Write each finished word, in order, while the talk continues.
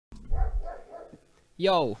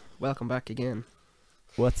Yo, welcome back again.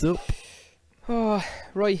 What's up? Oh,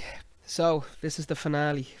 right. So, this is the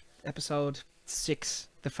finale. Episode 6,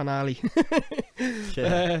 the finale.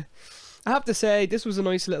 Yeah. I have to say, this was a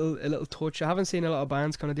nice little touch. I haven't seen a lot of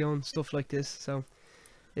bands kind of doing stuff like this, so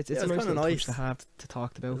it's a nice little touch to have to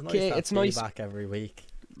talk about. It's nice back every week.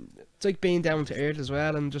 It's like being down to earth as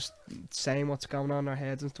well, and just saying what's going on in our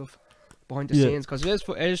heads and stuff behind the scenes, because it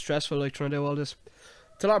is stressful, like, trying to do all this.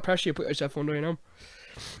 It's a lot of pressure you put yourself under, you know.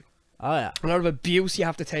 Oh yeah. A lot of abuse you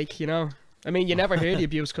have to take, you know. I mean, you never hear the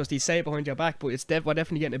abuse because they say it behind your back, but it's we're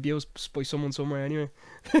definitely getting abused by someone somewhere anyway.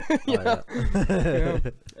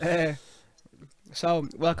 So,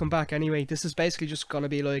 welcome back anyway. This is basically just going to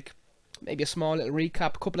be like maybe a small little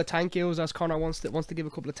recap, a couple of thank yous, as Connor wants to give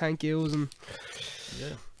a couple of thank yous. And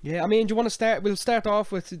yeah, I mean, do you want to start? We'll start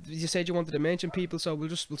off with, you said you wanted to mention people, so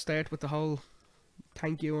we'll start with the whole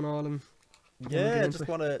thank you and all. And yeah, I just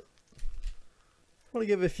want to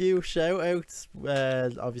give a few shout outs.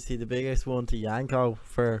 Obviously the biggest one to Yanko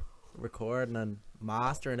for recording and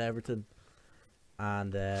mastering everything,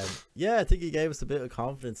 and yeah, I think he gave us a bit of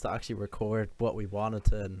confidence to actually record what we wanted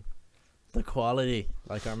to, and the quality.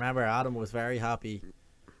 Like, I remember Adam was very happy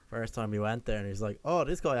first time we went there, and he's like, "Oh,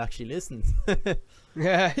 this guy actually listens."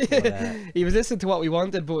 Yeah, but, he was listening to what we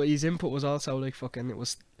wanted, but his input was also like fucking. It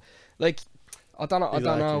was like, I don't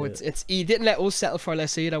know. It's he didn't let us settle for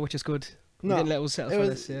less either, which is good. He didn't let us settle for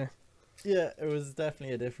this, yeah. Yeah, it was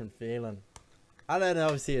definitely a different feeling. And then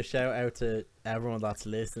obviously a shout out to everyone that's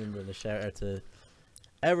listened, and a shout out to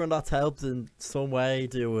everyone that's helped in some way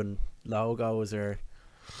doing logos or,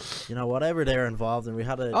 you know, whatever they're involved in. We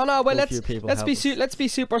had a let's be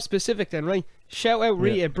super specific then, right? Shout out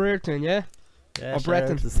Rita Brereton, yeah? Yeah, or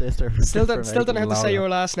Brereton. The sister. Still don't have to say your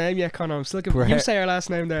last name yet, Connor. I'm still you say your last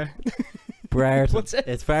name there. Brereton. What's it?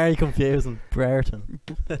 It's very confusing. Brereton.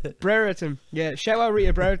 Brereton. Yeah, shout out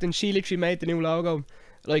Rita Brereton. She literally made the new logo.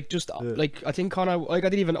 Like, like, I think Connor, like, I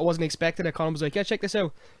wasn't expecting it. Connor was like, yeah, check this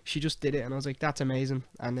out. She just did it, and I was like, that's amazing.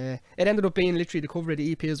 And it ended up being literally the cover of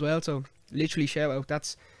the EP as well. So literally, shout out.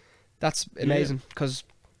 That's amazing, because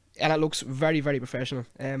and it looks very, very professional.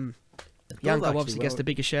 Yanko obviously gets the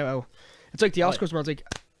biggest shout out. It's like the Oscars, where it's like,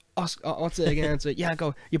 what's it again? It's like,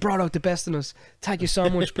 Yanko, you brought out the best in us. Thank you so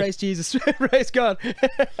much. Praise Jesus. Praise God.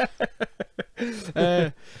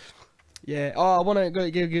 Yeah. Oh, I want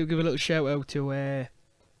to give a little shout out to,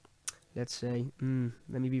 let's say,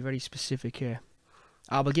 let me be very specific here.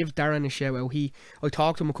 I will give Darren a shout out. I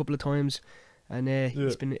talked to him a couple of times, and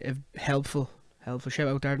he's been helpful. Shout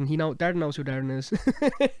out Darren. Darren knows who Darren is.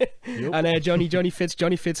 Yep. And Johnny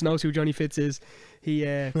Fitz knows who Johnny Fitz is. He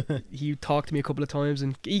talked to me a couple of times,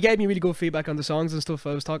 and he gave me really good feedback on the songs and stuff.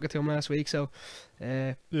 I was talking to him last week, so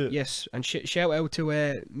yes. And shout out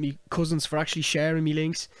to me cousins for actually sharing me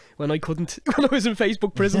links when I couldn't, when I was in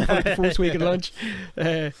Facebook prison for the first week of lunch.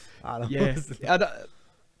 I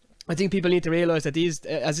think people need to realise that these,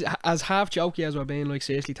 as half jokey as we're being, like,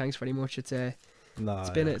 seriously, thanks very much. It's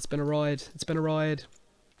been a ride.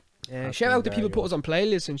 Shout out to people who put us on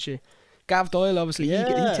playlists and shit. Gav Doyle, obviously, he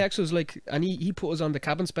texts us, like, and he put us on the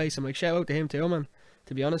cabin space. I'm like, shout out to him too, man.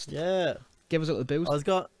 To be honest, give us a little boost. I was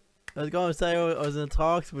going to say I was in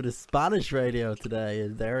talks with a Spanish radio today,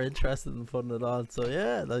 and they're interested in putting it on. So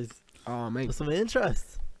yeah, there's some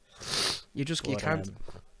interest. You can't.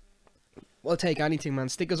 We'll take anything, man.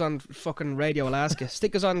 Stick us on fucking Radio Alaska.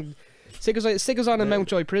 Stick us on in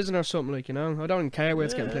Mountjoy Prison or something, like, you know. I don't even care where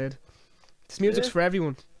it's getting played. This music's for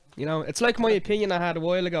everyone, you know. It's like my opinion I had a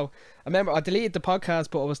while ago. I remember I deleted the podcast,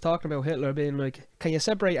 but I was talking about Hitler being like, can you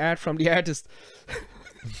separate art from the artist?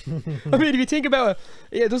 I mean, if you think about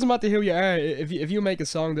it, it doesn't matter who you are. If you make a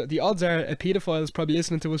song, the odds are a paedophile is probably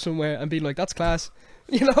listening to us somewhere and being like, that's class.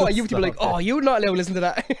 You know, and you'd be like, oh, you're not allowed to listen to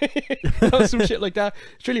that. You know, some shit like that.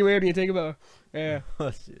 It's really weird when you think about it.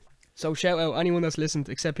 Yeah. So shout out anyone that's listened,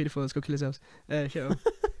 except pedophiles, go kill yourselves. Shout out.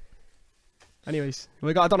 Anyways,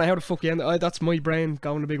 I don't know how the fuck you end. That's my brain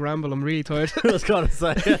going a big ramble. I'm really tired. I was gonna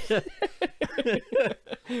say.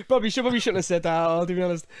 Probably shouldn't have said that. To be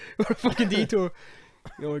honest, what a fucking detour.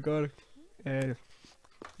 Oh my god.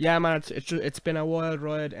 Yeah, man, it's been a wild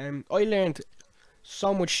ride. I learned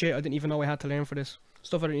so much shit I didn't even know I had to learn for this.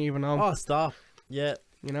 Stuff I didn't even know. Oh, stop. Yeah.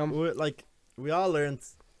 You know, we all learned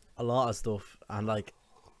a lot of stuff, and like,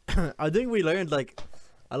 I think we learned like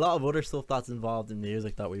a lot of other stuff that's involved in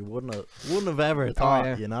music that we wouldn't have ever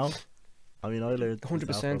thought. You know, I mean, I learned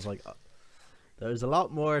 100%. Like, there's a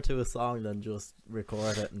lot more to a song than just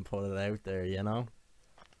record it and put it out there. You know,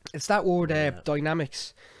 it's that word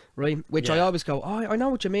dynamics, right? Which I always go, oh, I know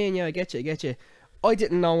what you mean. Yeah, I get you. I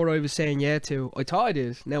didn't know what I was saying yeah to. I thought I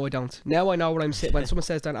did. Now I don't. Now I know what I'm saying. When someone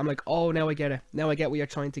says that, I'm like, oh, now I get it. Now I get what you're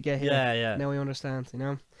trying to get here. Yeah. Now I understand, you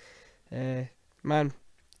know. Man,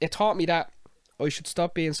 it taught me that I should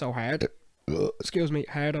stop being so hard. Excuse me,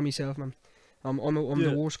 hard on myself, man. I'm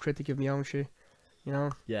the worst critic of my own shit. You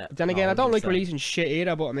know. Yeah. But then again, I don't like releasing shit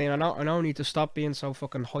either. But I mean, I know need to stop being so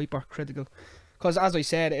fucking hyper critical. Because as I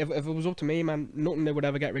said, if it was up to me, man, nothing that would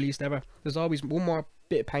ever get released ever. There's always one more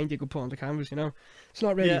bit of paint you could put on the canvas, you know. It's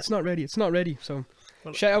not ready, it's not ready, it's not ready. So,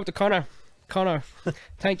 shout out to Connor. Connor,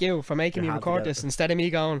 thank you for making me record this instead of me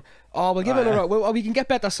going, oh, we'll give it another, we can get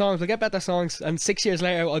better songs, we'll get better songs. And 6 years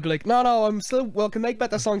later, I'll be like, no, we can make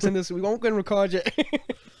better songs than this, we won't go and record it.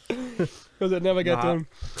 Because it never get done.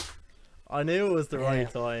 I knew it was the right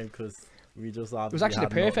time, because we just obviously it was actually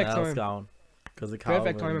the perfect time. Because of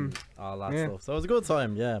perfect time and all that stuff. So it was a good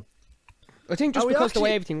time, yeah. I think just because the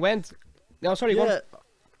way everything went. No, sorry,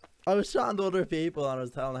 I was chatting to other people and I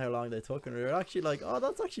was telling how long they took, and we were actually like, oh,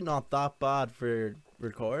 that's actually not that bad for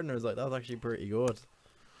recording. I was like, that's actually pretty good.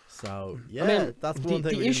 So yeah, I mean, that's one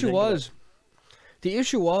thing. The issue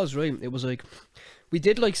was right. It was like we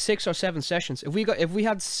did like 6 or 7 sessions. If we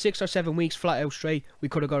had 6 or 7 weeks flat out straight, we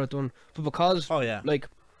could have got it done. But because like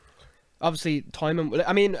obviously timing.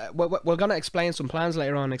 I mean, we're gonna explain some plans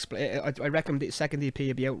later on. I reckon the second EP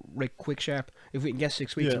will be out right quick sharp if we can get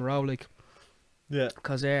 6 weeks in a row. Like. Yeah,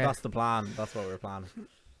 because that's the plan. That's what we're planning.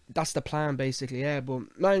 That's the plan, basically. Yeah, but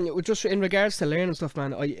man, just in regards to learning stuff,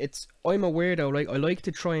 man, I'm a weirdo. Like I like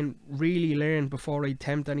to try and really learn before I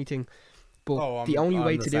attempt anything. But the only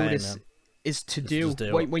way to do this is to do.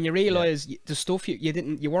 When you realise the stuff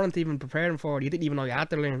you weren't even preparing for, you didn't even know you had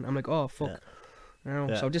to learn. I'm like, oh fuck. You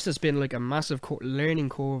know? So this has been like a massive learning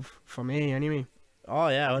curve for me, anyway. Oh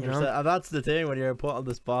yeah, 100%. You know? And that's the thing when you're put on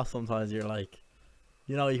the spot. Sometimes you're like.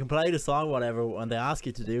 You know, you can play the song, whatever, when they ask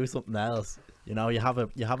you to do something else. You know, you have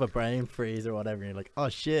a brain freeze or whatever, and you're like, oh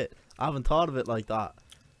shit, I haven't thought of it like that.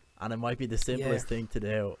 And it might be the simplest thing to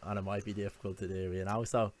do, and it might be difficult to do, you know.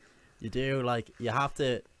 So you do, like, you have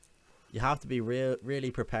to be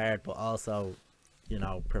really prepared, but also, you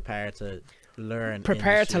know, prepared to learn.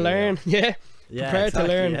 Prepare to learn, yeah. Prepare to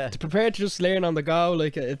learn, to prepare to just learn on the go.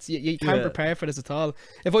 Like it's you can't prepare for this at all.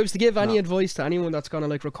 If I was to give any advice to anyone that's gonna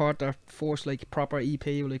like record their first like proper EP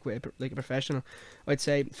like with like a professional, I'd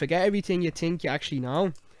say forget everything you think you actually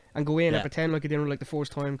know and go in and pretend like you're doing it like the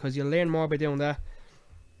first time, because you'll learn more by doing that.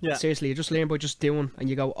 Yeah, seriously, you just learn by just doing, and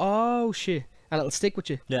you go, oh shit, and it'll stick with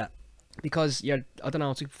you. Yeah, because I don't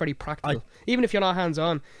know, it's very practical. Even if you're not hands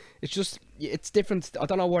on, it's different. I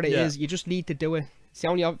don't know what it is. You just need to do it. It's the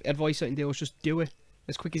only advice I can do is just do it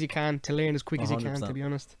as quick as you can, to learn as quick 100%. As you can, to be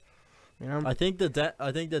honest. You know? I think the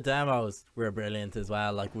demos were brilliant as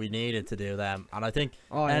well. Like we needed to do them, and I think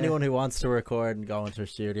anyone who wants to record and go into a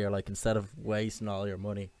studio, like instead of wasting all your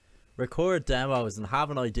money, record demos and have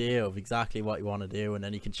an idea of exactly what you want to do, and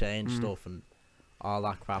then you can change stuff and all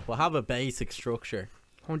that crap. But have a basic structure.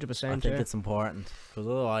 100%. I think it's important, because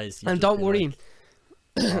otherwise. And don't worry.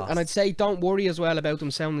 Like, and I'd say don't worry as well about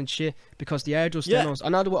them sounding shit, because they are just demos. I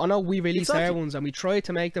know we released our ones and we tried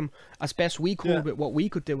to make them as best we could with what we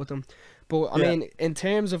could do with them. But I mean, in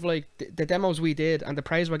terms of like the demos we did and the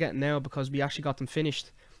praise we're getting now because we actually got them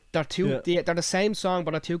finished, they're they're the same song,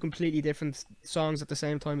 but they're 2 completely different songs at the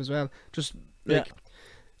same time as well. Just like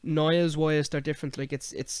noise wise, they're different. Like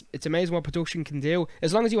it's amazing what production can do,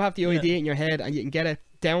 as long as you have the idea in your head and you can get it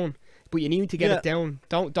down. But you need to get it down.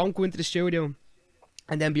 Don't go into the studio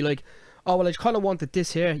and then be like, oh well, I kind of wanted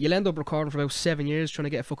this here. You'll end up recording for about 7 years trying to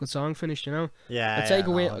get a fucking song finished, you know. I'd say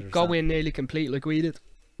go in nearly complete like we did,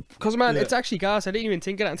 because man, it's actually gas. I didn't even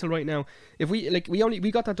think of that until right now. If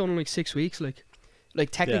we got that done in like 6 weeks, like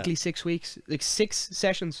technically 6 weeks, like 6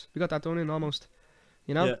 sessions we got that done in almost,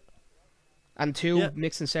 you know. And 2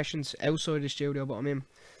 mixing sessions outside the studio. But I mean,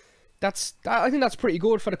 I think that's pretty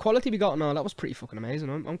good for the quality we got and all. That was pretty fucking amazing.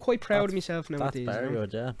 I'm quite proud of myself now with these. That's very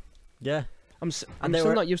good, yeah. I'm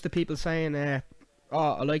still not used to people saying, oh,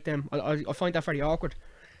 I like them. I find that very awkward.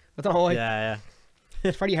 I don't know why. Yeah.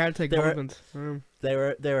 It's very hard to take compliment. They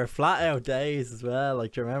were flat out days as well.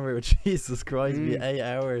 Like, do you remember? Jesus Christ, be 8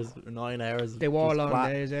 hours, 9 hours. They were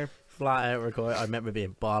long days, yeah. Flat out record. I remember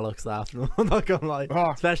being bollocks after them. I'm not gonna lie.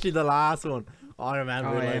 Especially the last one. I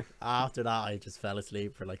remember after that I just fell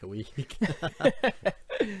asleep for like a week.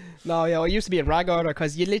 No, I used to be in rag order,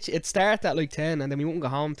 because it started at like 10 and then we wouldn't go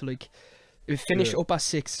home till like. We finished up at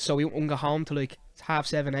 6, so we wouldn't go home till like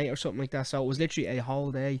 7:30, 8 or something like that. So it was literally a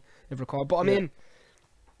whole day of record. But I mean,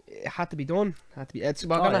 it had to be done. We're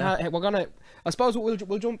gonna. I suppose we'll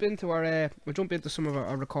jump into some of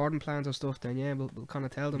our recording plans and stuff. Then we'll kind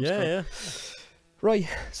of tell them. Yeah. Right.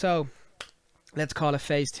 So let's call it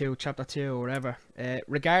phase 2, chapter 2, or whatever.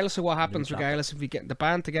 Regardless of what happens, regardless if we get the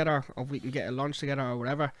band together or if we can get a launch together or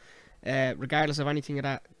whatever, regardless of anything of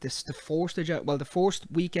that, the first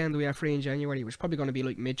weekend we are free in January, which is probably going to be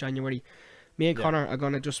like mid-January. Me and Connor are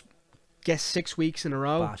going to just get 6 weeks in a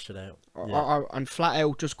row, bash it out, and flat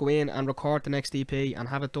out just go in and record the next EP and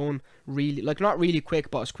have it done really, like, not really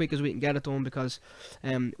quick, but as quick as we can get it done, because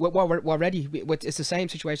we're ready. It's the same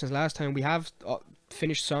situation as last time. We have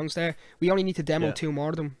finished songs there. We only need to demo 2 more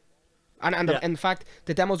of them, and in fact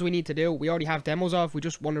the demos we need to do, we already have demos of. We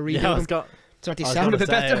just want to redo them so that they sound a bit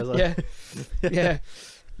better. Yeah.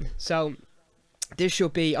 So this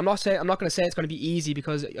should be, I'm not going to say it's going to be easy,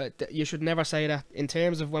 because you should never say that. In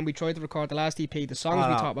terms of when we tried to record the last EP, the songs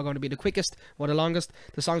we thought were going to be the quickest were the longest.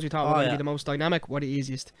 The songs we thought were going to be the most dynamic were the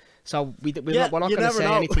easiest. So we're not going to say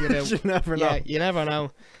anything about. You never know. Yeah, you never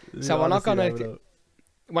know. So we're not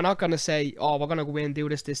going to say, oh, we're going to go in and do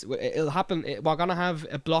this. It'll happen. We're going to have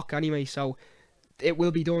a block anyway, so it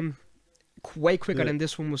will be done way quicker than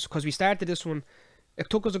this one was, because we started this one. It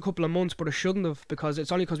took us a couple of months, but it shouldn't have, because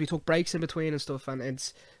it's only because we took breaks in between and stuff, and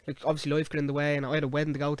it's like obviously life got in the way, and I had a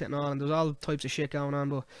wedding to go to and all, and there's all types of shit going on.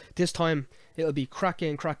 But this time it'll be crack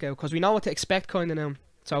in, crack out, because we know what to expect kind of now.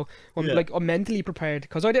 So I'm mentally prepared,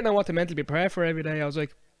 because I didn't know what to mentally prepare for every day. I was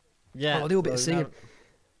like, I'll do a bit of singing.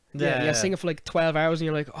 Singing for like 12 hours, and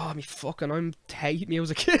you're like, oh, me fucking, I'm hate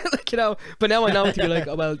music, like, you know. But now I know to be like,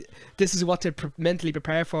 oh, well, this is what to mentally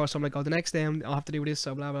prepare for. So I'm like, oh, the next day I'll have to do this,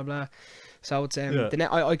 so blah blah blah. So it's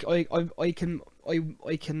I can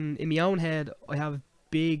in my own head, I have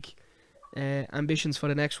big ambitions for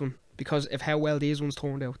the next one, because of how well these ones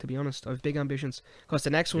turned out. To be honest, I have big ambitions, because the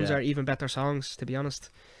next ones are even better songs, to be honest.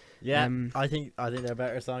 Yeah, I think they're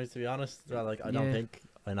better songs, to be honest. Well, like, I don't think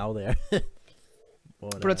I know they are.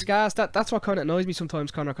 But it's gas. That's what kind of annoys me sometimes,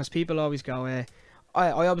 Connor, because people always go,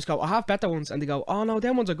 I always go, I have better ones, and they go, oh no,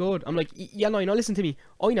 them ones are good. I'm like, yeah, no, listen to me.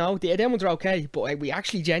 I know, them ones are okay, but we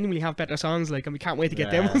actually genuinely have better songs, like, and we can't wait to get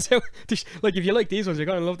them ones out. Like, if you like these ones, you're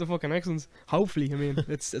gonna love the fucking next ones. Hopefully, I mean,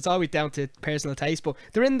 it's always down to personal taste, but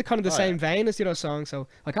they're in the kind of the same vein as the other songs, so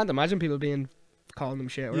I can't imagine people calling them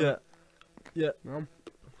shit. Right? Yeah. No?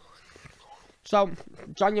 So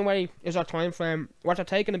January is our time frame. We're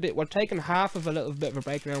taking half of a little bit of a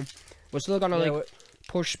break now. We're still gonna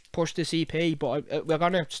push this EP, but we're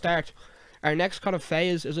gonna start our next kind of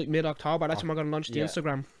phase is like mid-October. That's when we're gonna launch the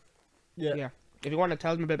Instagram. Yeah. If you want to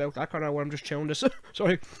tell them a bit about that, kind of where I'm just chewing this.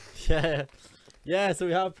 Sorry. Yeah. So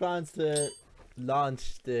we have plans to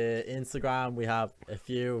launch the Instagram. We have a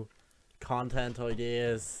few content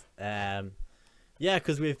ideas.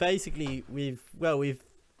 Because we've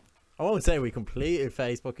I won't say we completed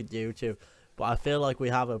Facebook and YouTube, but I feel like we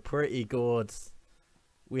have a pretty good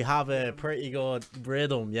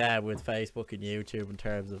rhythm, with Facebook and YouTube in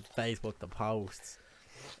terms of Facebook, the posts,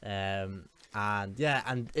 and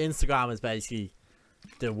Instagram is basically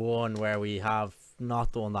the one where we have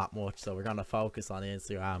not done that much, so we're gonna focus on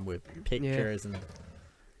Instagram with pictures and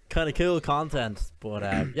kind of cool content. But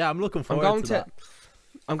I'm looking forward to that.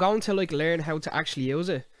 I'm going to like learn how to actually use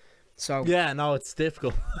it. So it's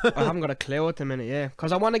difficult. I haven't got a clue at the minute,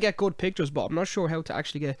 because I want to get good pictures, but I'm not sure how to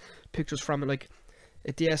actually get pictures from it, like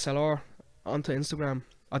a DSLR onto Instagram.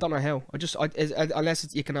 I don't know how.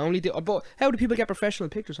 Unless you can only do. But how do people get professional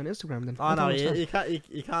pictures on Instagram then? Oh no, you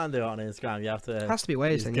can't do it on Instagram. You have to. It has to be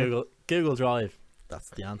ways. Then, Google Drive. That's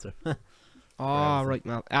the answer. Oh right,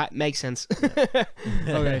 now makes sense.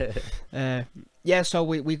 Okay. So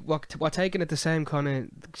we're taking it the same kind of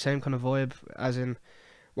vibe, as in.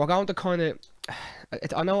 We're going to kind of,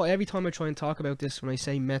 I know every time I try and talk about this, when I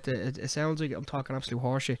say meta, it sounds like I'm talking absolute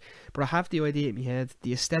horseshit, but I have the idea in my head,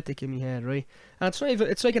 the aesthetic in my head, right? And it's not even,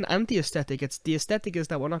 it's like an anti-aesthetic. The aesthetic is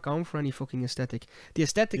that we're not going for any fucking aesthetic. The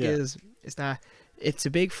aesthetic is that it's a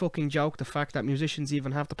big fucking joke, the fact that musicians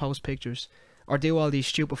even have to post pictures or do all these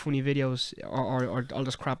stupid funny videos or all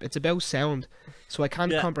this crap. It's about sound. So I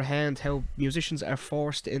can't comprehend how musicians are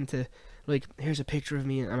forced into, like, here's a picture of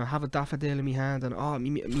me and I have a daffodil in my hand and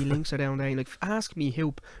me links are down there, and like, ask me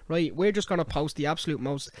help, right? We're just gonna post the absolute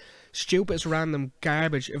most stupidest random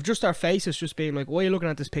garbage of just our faces just being like, why are you looking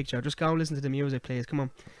at this picture? Just go and listen to the music, please, come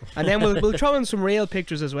on. And then we'll throw in some real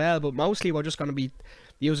pictures as well, but mostly we're just gonna be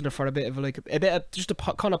using it for a bit of just to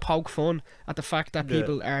kind of poke fun at the fact that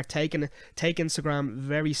people are take Instagram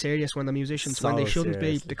very serious when they're musicians, when they shouldn't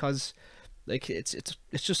be, because like it's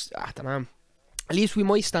just, I don't know. At least we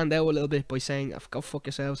might stand out a little bit by saying, go fuck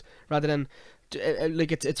yourselves, rather than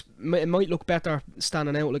like it might look better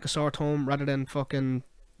standing out like a sore thumb rather than fucking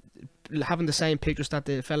having the same pictures that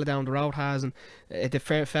the fella down the road has, and the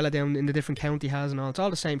fella down in the different county has, and all. It's all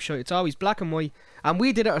the same shit. It's always black and white. And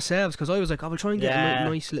we did it ourselves, because I was like, I will try and get a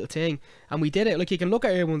nice little thing. And we did it. Like, you can look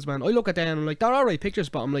at everyone's, man. I look at them and I'm like, they're alright pictures,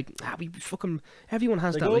 but I'm like, we fucking, everyone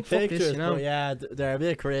has that. Like, fuck this, you know? But yeah, they're a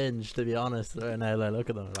bit cringe, to be honest. Now I look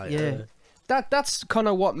at them, like, yeah. That's kind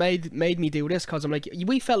of what made me do this, because I'm like,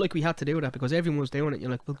 we felt like we had to do that because everyone was doing it.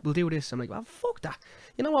 You're like, we'll do this. I'm like, well, fuck that.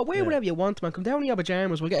 You know what? Wear whatever you want, man. Come down in your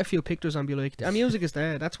pajamas. We'll get a few pictures and be like, our music is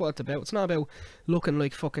there. That's what it's about. It's not about looking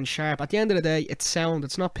like fucking sharp. At the end of the day, it's sound.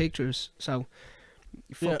 It's not pictures. So,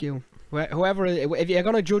 fuck you. Whoever, if you're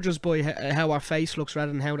gonna judge us by how our face looks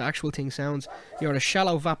rather than how the actual thing sounds, you're a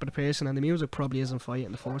shallow, vapid person, and the music probably isn't for you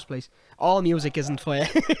in the first place. All music isn't for you,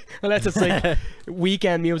 unless it's like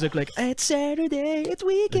weekend music, like it's Saturday, it's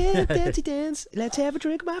weekend, dancey dance, let's have a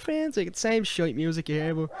drink, my friends. Like, it's the same shite music you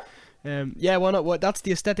hear, but yeah, why not? That's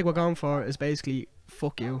the aesthetic we're going for. Is basically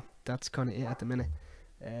fuck you. That's kind of it at the minute.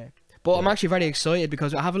 But I'm actually very excited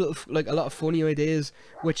because I have a lot of funny ideas,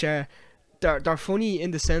 which are. They're funny in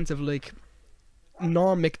the sense of like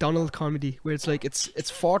Norm Macdonald comedy, where it's like it's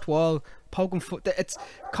fourth wall poking fun. It's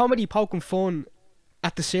comedy poking fun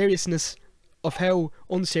at the seriousness of how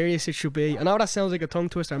unserious it should be. I know that sounds like a tongue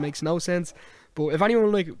twister, it makes no sense. But if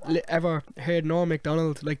anyone like ever heard Norm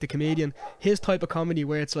Macdonald, like the comedian, his type of comedy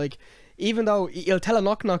where it's like, even though he'll tell a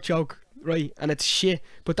knock joke, right, and it's shit,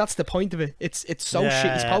 but that's the point of it. It's so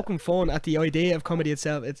shit. He's poking fun at the idea of comedy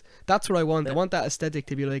itself. That's what I want. I want that aesthetic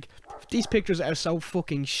to be like, these pictures are so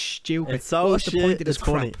fucking stupid. It's so What's shit. The point of this it's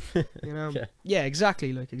crap? funny. You know? Yeah,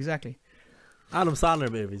 exactly. Like exactly. Adam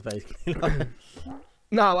Sandler movies, basically.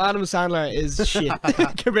 No, Adam Sandler is shit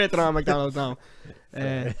compared to Norm Macdonald now.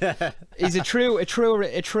 He's a true.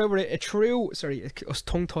 Sorry, I was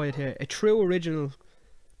tongue tied here. A true original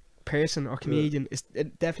person or comedian is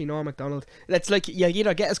definitely Norm Macdonald. It's like you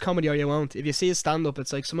either get his comedy or you won't. If you see his stand up,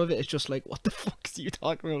 it's like some of it is just like, what the fuck are you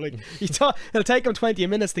talking about? Like it'll take him 20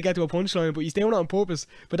 minutes to get to a punchline, but he's doing it on purpose.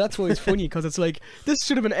 But that's why it's funny, because it's like, this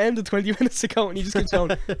should have been ended 20 minutes ago, and he just keeps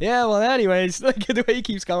going, yeah, well, anyways, like the way he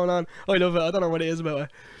keeps going on, I love it. I don't know what it is about it.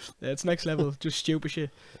 It's next level, just stupid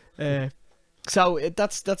shit. So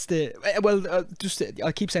that's the just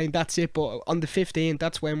I keep saying that's it, but on the 15th,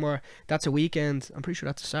 that's a weekend. I'm pretty sure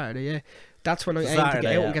that's a Saturday. Yeah, that's when I aim to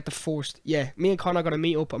get out and get the first. Yeah, me and Connor are gonna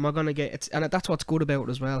meet up, and we're gonna get it. And that's what's good about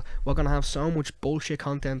it as well. We're gonna have so much bullshit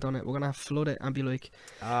content on it. We're gonna flood it and be like,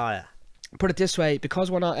 oh yeah. Put it this way, because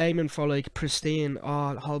we're not aiming for like pristine,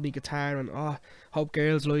 hold me guitar and hope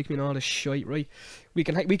girls like me and all this shit, right? We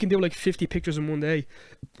can do like 50 pictures in one day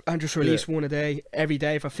and just release one a day every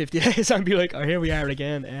day for 50 days and be like, oh, here we are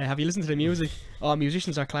again. Have you listened to the music? Oh,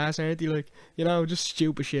 musicians are class, aren't they? Like, you know, just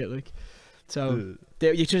stupid shit. Like, so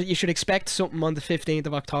you should expect something on the 15th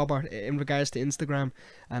of October in regards to Instagram,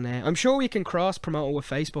 and I'm sure we can cross promote it with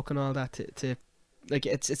Facebook and all that to like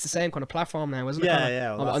it's the same kind of platform now, isn't it?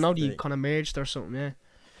 Yeah. Well, I know they kind of merged or something. Yeah.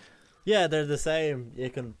 Yeah, they're the same.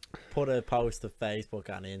 You can put a post to Facebook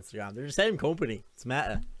and Instagram. They're the same company. It's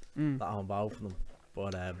Meta that own both of them.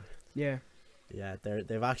 But yeah,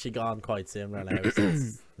 they've actually gone quite similar now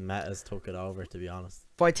since Meta's took it over, to be honest.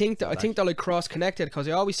 But I think they're like cross connected, because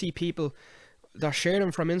I always see people they're sharing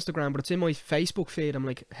them from Instagram, but it's in my Facebook feed. I'm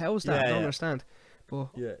like, how is that? I don't understand. But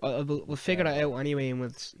we'll figure that out anyway, and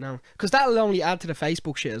because that'll only add to the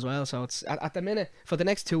Facebook shit as well. So it's at the minute, for the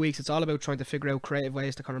next 2 weeks, it's all about trying to figure out creative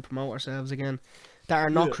ways to kind of promote ourselves again that are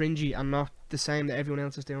not cringy and not the same that everyone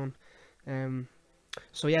else is doing.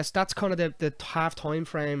 So yes, that's kind of the half time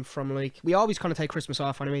frame from, like, we always kind of take Christmas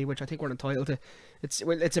off anyway, which I think we're entitled to. It's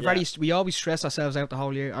a very, we always stress ourselves out the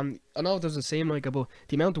whole year, and I know it doesn't seem like it, but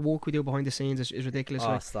the amount of work we do behind the scenes is ridiculous.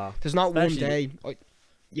 Oh, like, stop. There's not Especially, one day.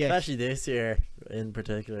 Yeah. Especially this year in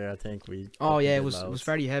particular, I think we. Oh yeah, it was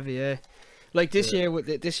very heavy. Yeah, like this year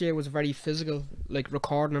was very physical, like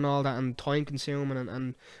recording and all that, and time consuming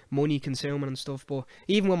and money consuming and stuff. But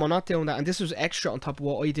even when we're not doing that, and this was extra on top of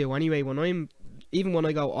what I do anyway. When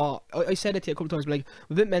I go, I said it to you a couple of times, like,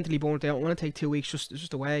 I'm a bit mentally burnt out. I want to take 2 weeks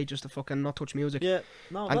just away, just to fucking not touch music. Yeah,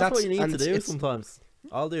 no, and that's what you need to do sometimes.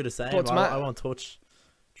 I'll do the same. I won't touch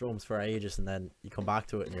drums for ages, and then you come back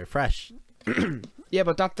to it and you're fresh. Yeah,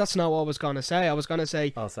 but that's not what I was gonna say. I was gonna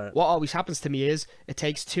say what always happens to me is it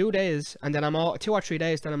takes 2 days, and then 2 or 3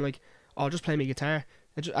 days, then I'm like, I'll just play my guitar,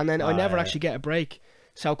 and then I never actually get a break.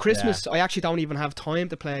 So Christmas, I actually don't even have time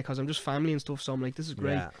to play because I'm just family and stuff. So I'm like, this is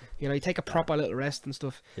great. Yeah. You know, you take a proper little rest and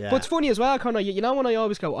stuff. Yeah. But it's funny as well, kind of. You know, when I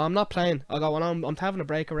always go, I'm not playing. I go, when I'm having a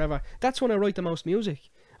break or whatever. That's when I write the most music.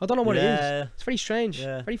 I don't know what it is. It's very strange.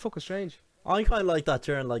 Yeah. Very fucking strange. I kind of like that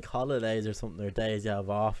during like holidays or something, or days you have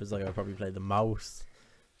off. Is like I probably play the most.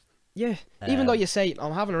 Yeah, even though you say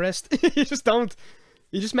I'm having a rest, you just don't.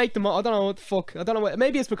 You just make them. I don't know what the fuck. I don't know.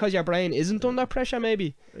 Maybe it's because your brain isn't under pressure.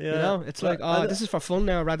 Maybe you know. It's like, oh, this is for fun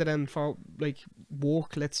now, rather than for like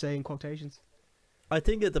work. Let's say in quotations. I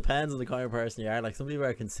think it depends on the kind of person you are. Like some people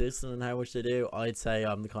are consistent in how much they do. I'd say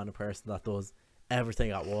I'm the kind of person that does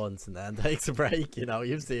everything at once and then takes a break. You know,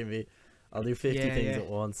 you've seen me. I'll do 50 things at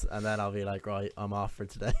once, and then I'll be like, right, I'm off for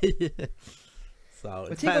today. So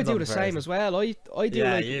I think I do the same as well. I do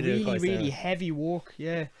like really heavy work,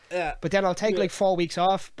 yeah. But then I'll take like 4 weeks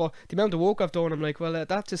off. But the amount of work I've done, I'm like, well,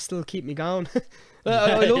 that just still keep me going.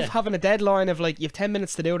 I love having a deadline of like you have 10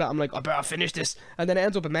 minutes to do that. I'm like, I better finish this, and then it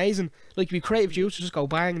ends up amazing. Like your creative juice just go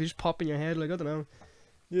bang, and just pop in your head. Like I don't know.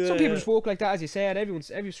 Yeah, some people just work like that, as you said. Every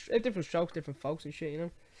different strokes, different folks and shit, you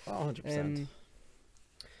know. 100%.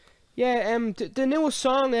 Yeah, the newest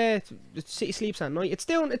song, The City Sleeps at Night, it's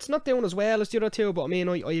not doing as well as the other two, but I mean,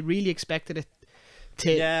 I really expected it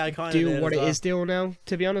to do what it is doing now,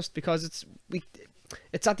 to be honest, because it's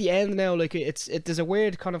at the end now. Like there's a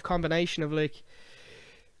weird kind of combination of like,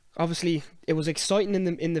 obviously it was exciting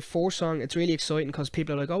in the fourth song. It's really exciting because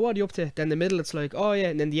people are like, oh, what are you up to? Then the middle, it's like, oh yeah,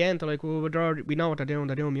 and then the end, they're like, well, we know what they're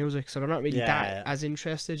doing music, so they're not really as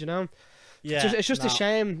interested, you know. Yeah, it's just a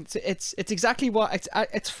shame. It's exactly what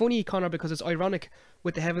it's funny, Connor, because it's ironic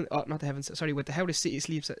with the with the How the City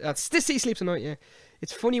Sleeps. This City Sleeps at Night. Yeah,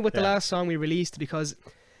 it's funny with the last song we released because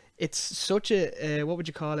it's such a what would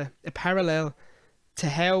you call it? A parallel to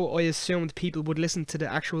how I assumed people would listen to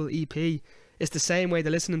the actual EP. It's the same way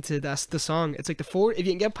they're listening to the song. It's like if you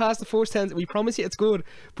can get past the first 10, we promise you it's good,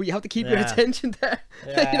 but you have to keep your attention there.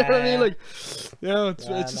 You know what I mean? Like,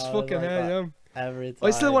 it's just fucking hell, you know. Every time,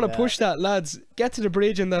 I still want to push that, lads. Get to the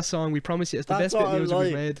bridge in that song. We promise you, it's the best bit of music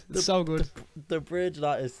we've made. It's so good. The bridge,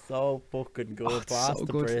 that is so fucking good. Blast so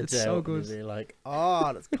the good. Bridge it's so good. You're like,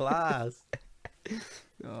 oh, that's class.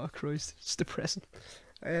 Oh Christ, it's depressing.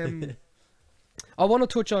 I want to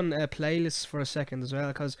touch on playlists for a second as well,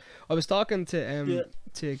 because I was talking to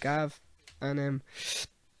Gav, and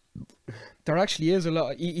there actually is a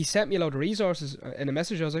lot. He sent me a lot of resources in a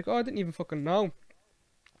message. I was like, oh, I didn't even fucking know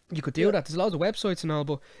you could do that. There's loads of websites and all,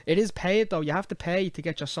 but it is paid though. You have to pay to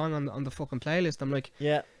get your song on the fucking playlist. I'm like,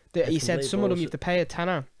 he said some of them you have to pay a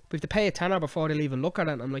tenner. We have to pay a tenner before they'll even look at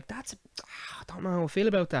it. And I'm like, I don't know how I feel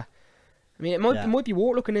about that. I mean, it might be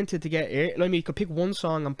worth looking into to get it. Like, I mean, you could pick one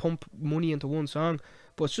song and pump money into one song,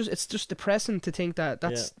 but it's just depressing to think that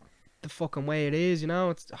that's the fucking way it is, you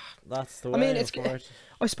know. That's the way. I mean,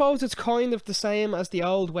 I suppose it's kind of the same as the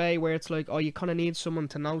old way, where it's like, oh, you kind of need someone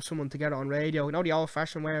to know someone to get it on radio. You know, the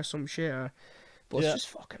old-fashioned way or some shit. But it's just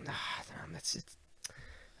fucking.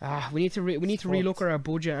 We need to relook at our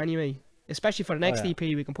budget anyway. Especially for the next EP,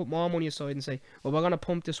 we can put more money aside and say, well, we're gonna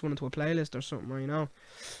pump this one into a playlist or something, you know,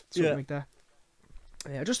 something like that.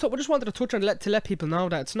 Yeah, we just wanted to touch on to let people know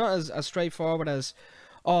that it's not as straightforward as,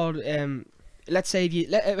 let's say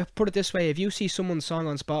put it this way: if you see someone's song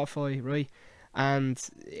on Spotify, right, and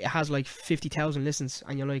it has like 50,000 listens,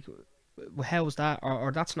 and you're like, well, how's that?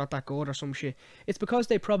 Or that's not that good or some shit. It's because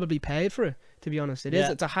they probably paid for it. To be honest,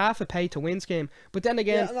 it's a half a pay to win scheme. But then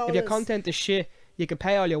again, if your content is shit, you can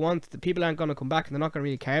pay all you want. The people aren't going to come back and they're not going to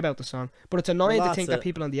really care about the song. But it's annoying to think that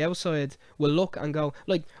people on the outside will look and go,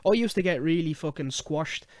 like, I used to get really fucking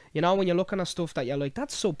squashed. You know, when you're looking at stuff that you're like,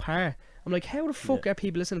 that's subpar. I'm like, how the fuck are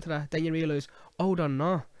people listening to that? Then you realise, oh, they're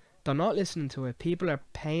not. They're not listening to it. People are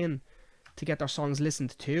paying to get their songs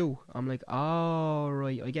listened to. I'm like, oh,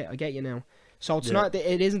 right, I get you now. So it's not,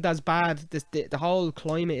 it isn't as bad. The whole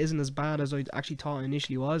climate isn't as bad as I actually thought it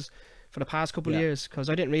initially was for the past couple of years,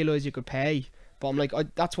 because I didn't realise you could pay. But I'm like,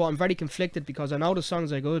 that's why I'm very conflicted, because I know the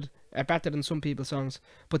songs are good, are better than some people's songs.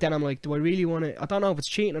 But then I'm like, do I really want to? I don't know if it's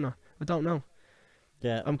cheating or not. I don't know.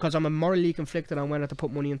 Yeah. Because I'm morally conflicted on whether to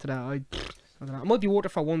put money into that. I don't know. It might be worth it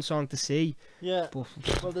for one song to see. Yeah. But,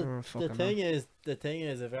 well, the thing is,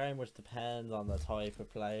 it very much depends on the type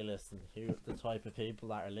of playlist and the type of people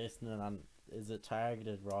that are listening, and is it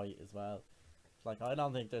targeted right as well. Like, I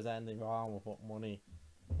don't think there's anything wrong with putting money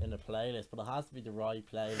in a playlist, but it has to be the right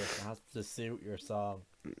playlist. It has to suit your song.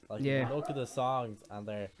 Like, if you look at the songs and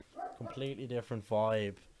they're completely different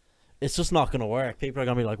vibe, it's just not gonna work. People are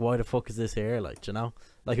gonna be like, why the fuck is this here? Like, you know,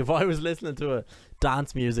 like if I was listening to a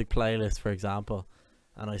dance music playlist, for example,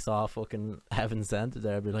 and I saw fucking Heaven Sent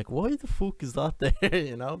there, I'd be like, why the fuck is that there?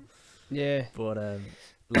 You know. Yeah. But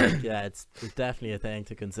like, yeah, it's definitely a thing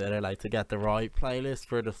to consider, like, to get the right playlist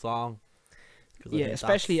for the song. Yeah,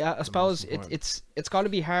 especially I suppose it's got to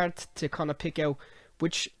be hard to kind of pick out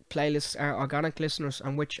which playlists are organic listeners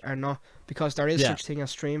and which are not, because there is such thing as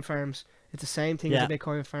stream farms. It's the same thing as a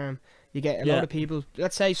Bitcoin farm. You get a lot of people.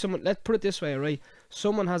 Let's say let's put it this way, right?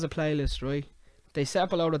 someone has a playlist, right? They set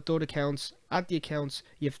up a load of dud accounts. At the accounts,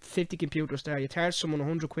 you have 50 computers there. You charge someone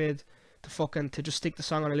 100 quid to just stick the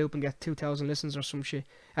song on a loop and get 2,000 listens or some shit.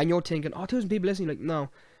 And you're thinking, oh, 2,000 people listening. Like, no.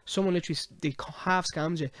 Someone literally, they half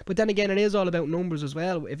scams you. But then again, it is all about numbers as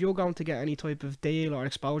well. If you're going to get any type of deal or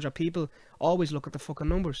exposure, people always look at the fucking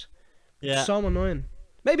numbers. Yeah. It's so annoying.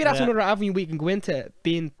 Maybe that's another avenue we can go into,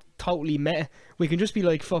 being totally meta. We can just be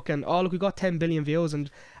like, fucking, oh look, we got 10 billion views,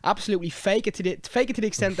 and absolutely fake it to the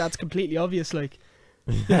extent that's completely obvious, like.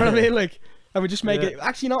 You know what I mean? Like, and we just make it.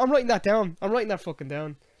 Actually, no, I'm writing that down. I'm writing that fucking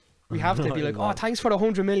down. We have to be like, oh, thanks for the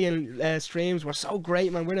 100 million streams. We're so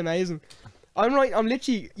great, man. We're amazing. I'm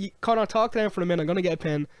literally, Connor, talk to them for a minute. I'm gonna get a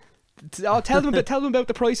pen. I'll tell them about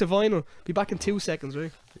the price of vinyl. Be back in 2 seconds,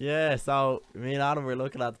 right? Yeah, so me and Adam were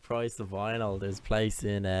looking at the price of vinyl. There's a place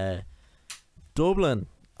in Dublin,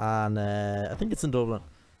 and I think it's in Dublin,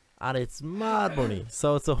 and it's mad money.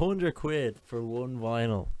 So it's 100 quid for one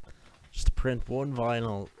vinyl, just to print one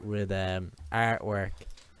vinyl with artwork,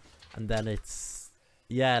 and then it's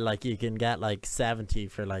like you can get like 70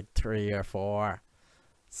 for like 3 or 4.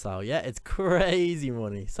 So yeah, it's crazy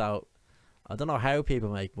money. So I don't know how people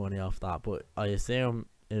make money off that, but I assume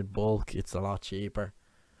in bulk it's a lot cheaper.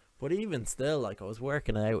 But even still, like, I was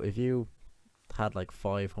working out, if you had like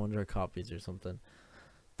 500 copies or something,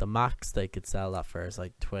 the max they could sell that for is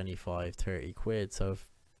like 25-30 quid. So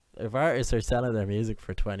if artists are selling their music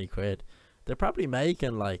for 20 quid, they're probably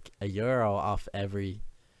making like €1 off every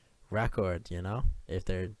record, you know, if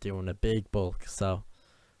they're doing a big bulk. So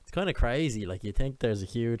it's kind of crazy. Like, you think there's a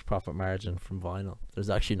huge profit margin from vinyl. There's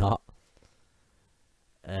actually not.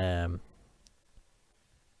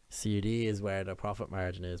 CD is where the profit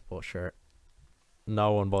margin is, but sure,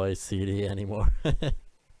 no one buys CD anymore.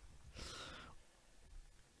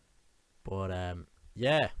 But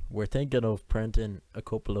yeah, we're thinking of printing a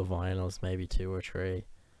couple of vinyls, maybe 2 or 3,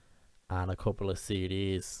 and a couple of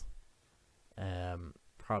CDs.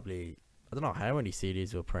 Probably, I don't know how many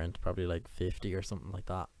CDs we'll print, probably like 50 or something like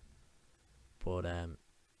that. But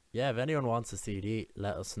yeah, if anyone wants a CD,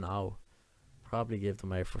 let us know. Probably give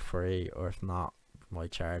them out for free, or if not,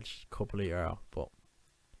 might charge a couple of euro. But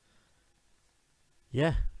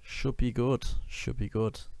yeah, should be good. Should be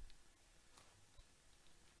good.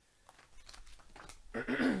 But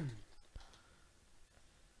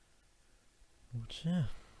yeah,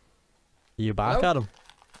 you back, Hello? Adam?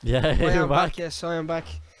 Yeah, I you're am back. yes, I am back.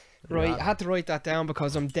 Right, I had to write that down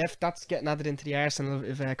because I'm deaf. That's getting added into the arsenal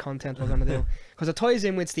of content we're gonna do, because it ties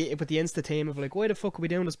in with the Insta team of like, why the fuck are we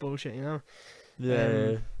doing this bullshit, you know?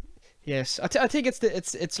 Yeah. Yes, I think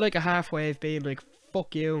it's like a halfway of being like,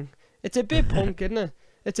 fuck you. It's a bit punk, isn't it?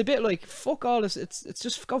 It's a bit like, fuck all this. It's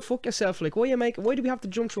just go fuck yourself. Like, why do we have to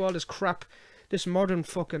jump through all this crap? This modern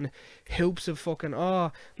fucking hoops of fucking,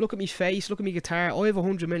 oh, look at me face, look at me guitar, I have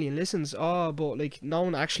 100 million listens, oh, but like no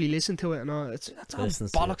one actually listened to it, and all. That's all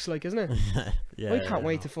bollocks, like, isn't it? Yeah. I can't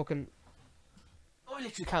wait to fucking, I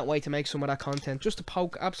literally can't wait to make some of that content, just to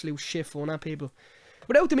poke absolute shit fun at people,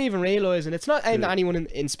 without them even realising. It's not aimed at anyone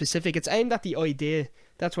in specific, it's aimed at the idea.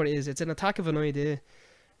 That's what it is. It's an attack of an idea.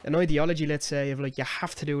 An ideology, let's say, of like, you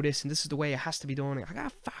have to do this and this is the way it has to be done.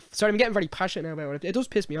 Like, sorry, I'm getting very passionate now about it. It does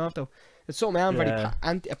piss me off though. It's something I'm very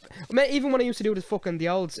anti. Even when I used to do the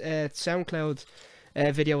old SoundCloud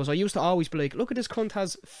videos, I used to always be like, look at this cunt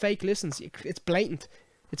has fake listens. It's blatant.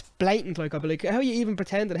 It's blatant. Like, I'd be like, how are you even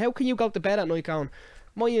pretending? How can you go to bed at night going,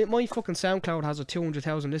 my fucking SoundCloud has a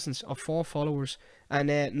 200,000 listens of 4 followers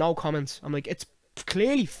and no comments. I'm like, it's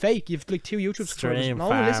clearly fake. You've like 2 YouTube subscribers. No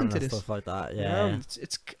one listen to this. Stuff like that. Yeah.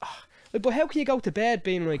 It's but how can you go to bed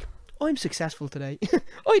being like, I'm successful today?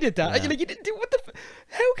 I did that. Yeah. Like, you didn't do what the.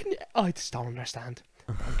 How can you? I just don't understand.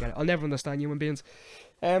 I don't get it. I'll never understand human beings.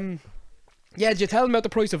 Yeah, did you tell them about the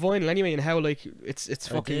price of vinyl anyway, and how like it's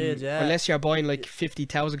fucking unless you're buying like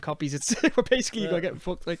 50,000 copies, it's we're basically gonna get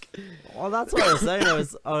fucked. Like, well, that's what I was saying. I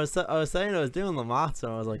was saying I was doing the maths,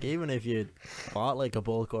 and I was like, even if you bought like a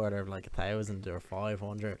bulk order of like 1,000 or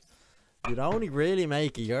 500, you'd only really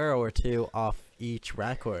make €1 or 2 off each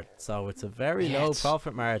record. So it's a very low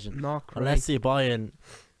profit margin, not great. Unless you're buying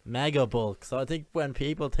mega bulk. So I think when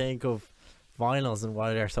people think of vinyls and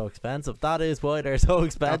why they're so expensive, that is why they're so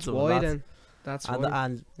expensive. That's why then. That's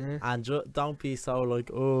why. And don't be so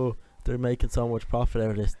like, oh, they're making so much profit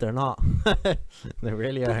out of this. They're not. They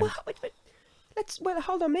really are. Well,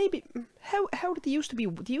 hold on. Maybe how did they used to be?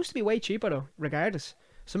 They used to be way cheaper though, regardless.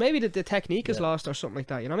 So maybe the technique is lost or something like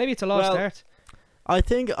that. You know, maybe it's a lost art. I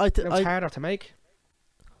think it's harder to make.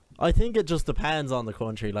 I think it just depends on the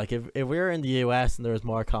country. Like if we were in the US and there was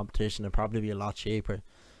more competition, it'd probably be a lot cheaper,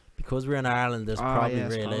 because we're in Ireland, there's probably yeah, I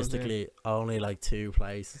suppose, realistically only like 2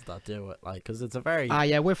 places that do it. Like, because it's a very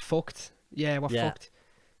yeah, we're fucked. Yeah, we're fucked.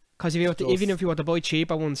 Because if you even if you want to buy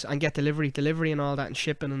cheaper ones and get delivery and all that, and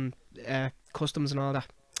shipping and customs and all that.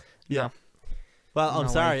 Yeah. Well, I'm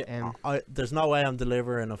No sorry. way, there's no way I'm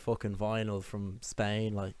delivering a fucking vinyl from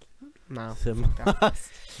Spain. Like, No. simple as.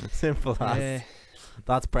 Simple as.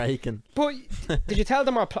 That's breaking. But did you tell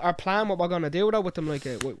them our plan, what we're gonna do though with them? Like,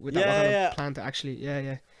 with that, we're gonna plan to actually,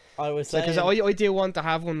 I was saying, because I do want to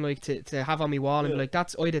have one, like, to have on my wall and be like,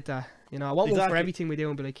 that's, I did that. You know, I want one for everything we do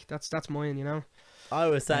and be like, that's mine. You know. I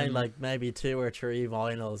was saying like maybe 2 or 3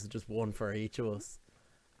 vinyls, just one for each of us,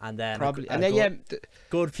 and then probably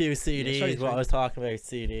good few CDs. Sorry. What I was talking about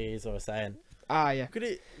CDs, I was saying. Yeah.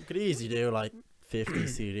 Could easily do like 50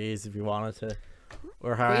 CDs if you wanted to,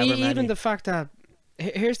 or however many. Even the fact that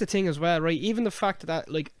here's the thing as well, right? Even the fact that,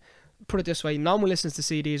 like, put it this way, no one listens to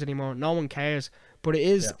CDs anymore. No one cares. But it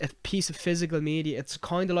is a piece of physical media. It's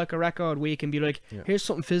kind of like a record where you can be like, here's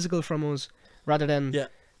something physical from us, rather than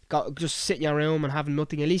just sit in your room and having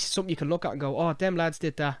nothing. At least something you can look at and go, oh, them lads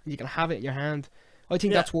did that. And you can have it in your hand. I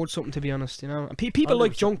think that's worth something, to be honest, you know. And people 100%.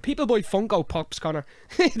 Like junk. People buy Funko Pops, Connor.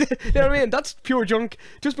 You know what I mean? That's pure junk.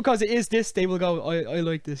 Just because it is this, they will go, I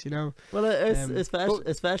like this, you know. Well, it's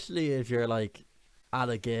especially if you're like at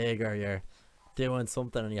a gig or you're doing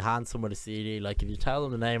something and you hand someone a CD. Like, if you tell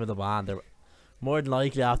them the name of the band, they're more than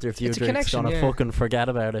likely after a few drinks gonna fucking forget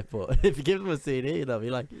about it. But if you give them a CD, they'll be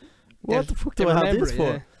like, what the fuck do I have this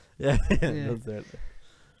for? Yeah. That's it.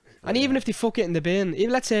 And even if they fuck it in the bin,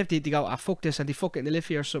 even let's say if they go, fuck this, and they fuck it in the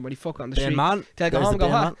liffey or something, or they fuck it on the street, man. They'll go home and go,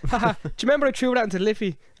 ha, do you remember I threw that into the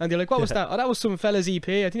liffey? And they're like, what was that? Oh, that was some fella's EP.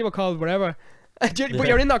 I think they were called whatever. But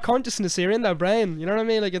you're in that consciousness, you're in that brain. You know what I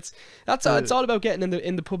mean? Like, it's all about getting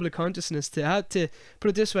in the public consciousness. To have to put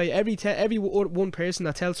it this way, every one person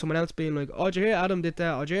that tells someone else, being like, oh, did you hear Adam did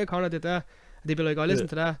that? Oh, did you hear Connor did that? They'd be like, oh, listen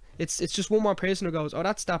to that. It's just one more person who goes, oh,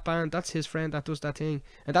 that's that band, that's his friend that does that thing.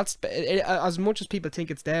 And that's as much as people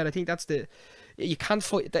think it's dead, I think that's you can't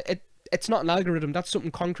fight it's not an algorithm. That's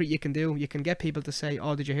something concrete you can do. You can get people to say,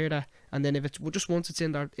 oh, did you hear that? And then if it's just once it's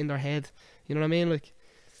in their head, you know what I mean? Like,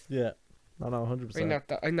 yeah, no, 100%.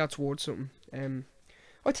 I think that's worth something.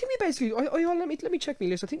 I think we basically, let me check my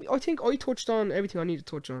list. I think I touched on everything I need to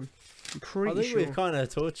touch on. I'm pretty sure. I think we've kind of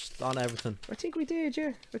touched on everything. I think we did,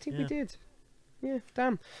 yeah. I think we did. Yeah,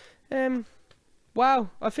 damn. Wow,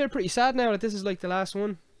 I feel pretty sad now that this is like the last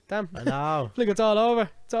one. Damn. I know. Look, it's all over.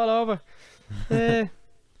 It's all over. I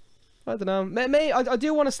don't know. I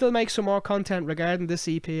do want to still make some more content regarding this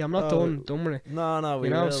EP. I'm not done with it. No, we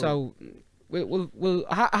will. So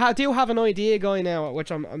I do have an idea guy now,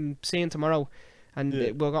 which I'm seeing tomorrow, and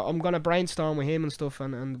I'm gonna brainstorm with him and stuff,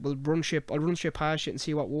 and I'll run shit past it and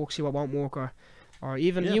see what works, see what won't work, or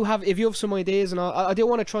even if you have some ideas. And I do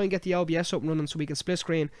want to try and get the OBS up and running so we can split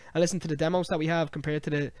screen and listen to the demos that we have compared to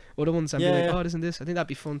the other ones and be like, oh, isn't this? I think that'd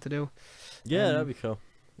be fun to do. Yeah, that'd be cool.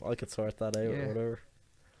 I could sort that out or whatever.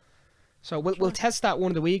 So we'll test that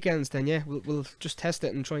one of the weekends then. Yeah, we'll just test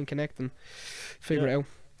it and try and connect and figure it out.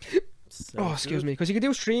 Oh, excuse me, because you can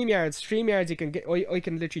do StreamYards. You can get. I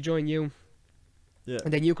can literally join you. Yeah.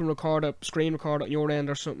 And then you can screen record on your end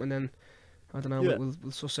or something. And then I don't know.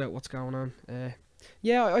 We'll suss out what's going on.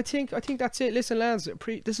 Yeah, I think that's it. Listen, lads,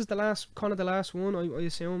 this is the last one, I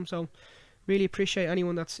assume. So really appreciate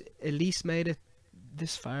anyone that's at least made it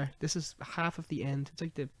this far. This is half of the end. It's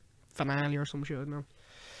like the finale or some shit. I don't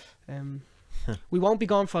know. We won't be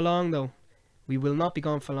gone for long though. We will not be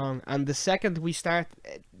gone for long. And the second we start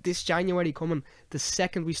this January coming, the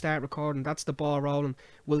second we start recording, that's the ball rolling.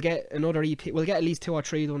 We'll get another EP. We'll get at least 2 or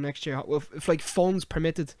 3 done next year. If like funds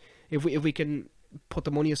permitted, if we can put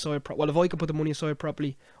the money aside. If I could put the money aside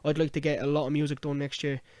properly, I'd like to get a lot of music done next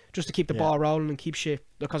year, just to keep the ball rolling and keep shit.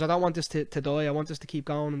 Because I don't want this to die. I want this to keep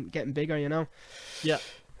going and getting bigger. You know. Yeah.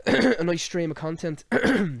 A nice stream of content.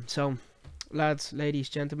 So, lads, ladies,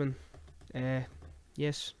 gentlemen,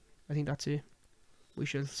 yes, I think that's it. We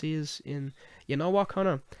shall see us in. You know what,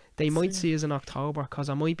 Connor? They might see us in October, because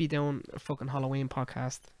I might be doing a fucking Halloween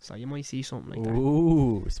podcast, so you might see something like that.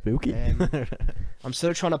 Ooh, spooky. I'm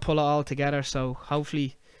still trying to pull it all together, so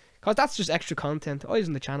hopefully, because that's just extra content. Always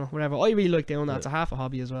on the channel, whatever. I really like doing that. It's a half a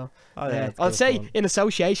hobby as well. I'll say fun. In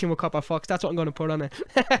association with Copper Fox. That's what I'm going to put on it.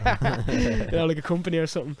 You know, like a company or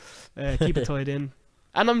something. Keep it tied in.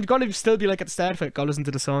 And I'm going to still be like at the start of it, go listen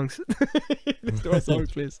to the songs. Listen to our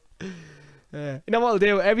songs, please. You know what I'll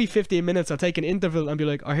do? Every 15 minutes I'll take an interval and be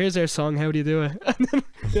like, oh, here's their song, how do you do it? And then,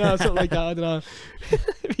 you know, something like that. I don't know.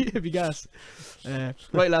 It'd be gas.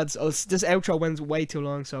 Right, lads, this outro went way too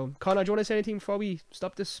long. So, Connor, do you want to say anything before we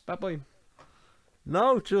stop this bad boy?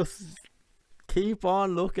 No, just keep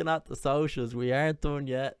on looking at the socials. We aren't done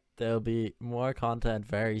yet. There'll be more content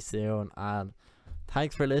very soon. And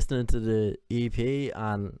thanks for listening to the EP.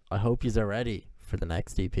 And I hope you are ready for the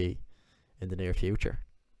next EP in the near future.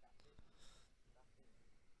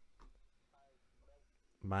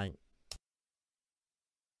 Bang.